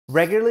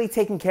Regularly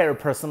taking care of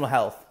personal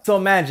health. So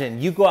imagine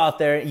you go out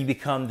there and you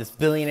become this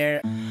billionaire.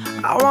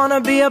 I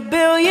wanna be a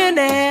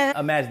billionaire.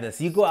 Imagine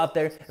this, you go out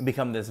there and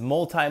become this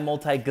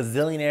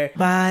multi-gazillionaire.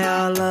 Buy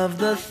all of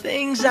the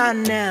things I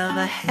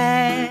never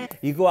had.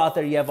 You go out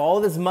there, you have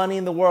all this money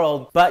in the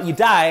world, but you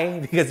die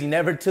because you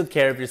never took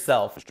care of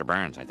yourself. Mr.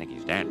 Burns, I think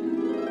he's dead.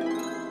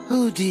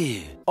 Who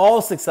did?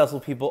 All successful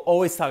people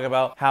always talk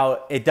about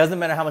how it doesn't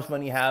matter how much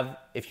money you have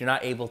if you're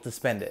not able to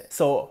spend it.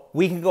 So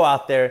we can go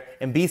out there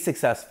and be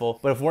successful,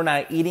 but if we're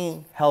not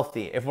eating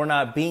healthy, if we're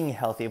not being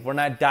healthy, if we're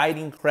not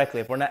dieting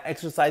correctly, if we're not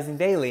exercising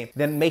daily,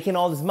 then making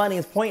all this money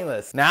is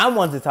pointless. Now I'm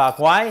one to talk.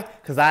 Why?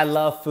 Because I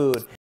love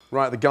food.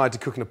 Right, the guide to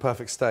cooking a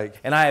perfect steak.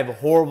 And I have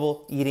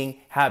horrible eating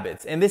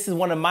habits. And this is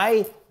one of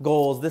my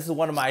goals, this is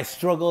one of my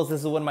struggles,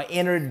 this is one of my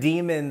inner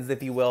demons,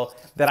 if you will,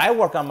 that I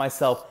work on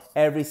myself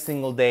every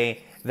single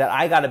day, that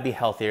I gotta be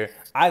healthier,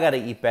 I gotta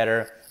eat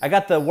better. I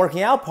got the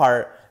working out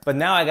part, but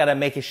now I gotta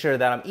make sure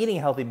that I'm eating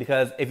healthy,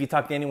 because if you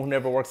talk to anyone who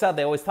never works out,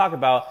 they always talk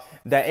about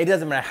that it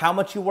doesn't matter how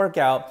much you work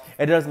out,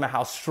 it doesn't matter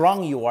how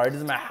strong you are, it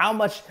doesn't matter how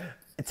much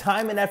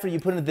time and effort you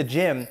put into the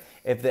gym,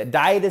 if the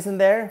diet isn't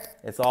there,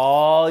 it's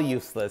all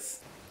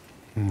useless.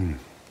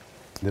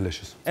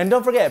 Delicious. And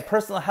don't forget,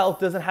 personal health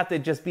doesn't have to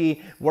just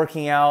be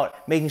working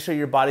out, making sure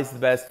your body's the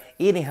best,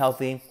 eating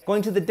healthy,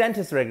 going to the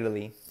dentist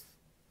regularly,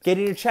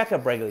 getting your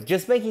checkup regularly,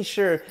 just making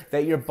sure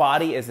that your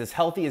body is as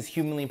healthy as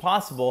humanly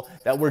possible,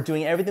 that we're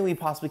doing everything we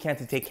possibly can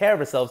to take care of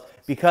ourselves,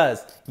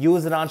 because you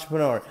as an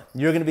entrepreneur,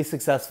 you're gonna be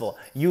successful.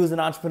 You as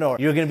an entrepreneur,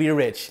 you're gonna be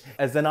rich.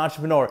 As an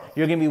entrepreneur,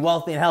 you're gonna be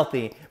wealthy and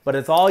healthy, but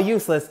it's all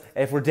useless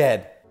if we're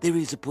dead. There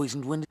is a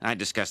poisoned wind. I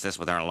discussed this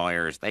with our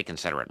lawyers. They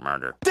consider it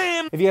murder.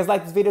 Damn! If you guys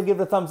like this video, give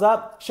it a thumbs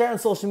up, share it on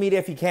social media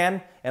if you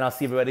can, and I'll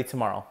see everybody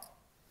tomorrow.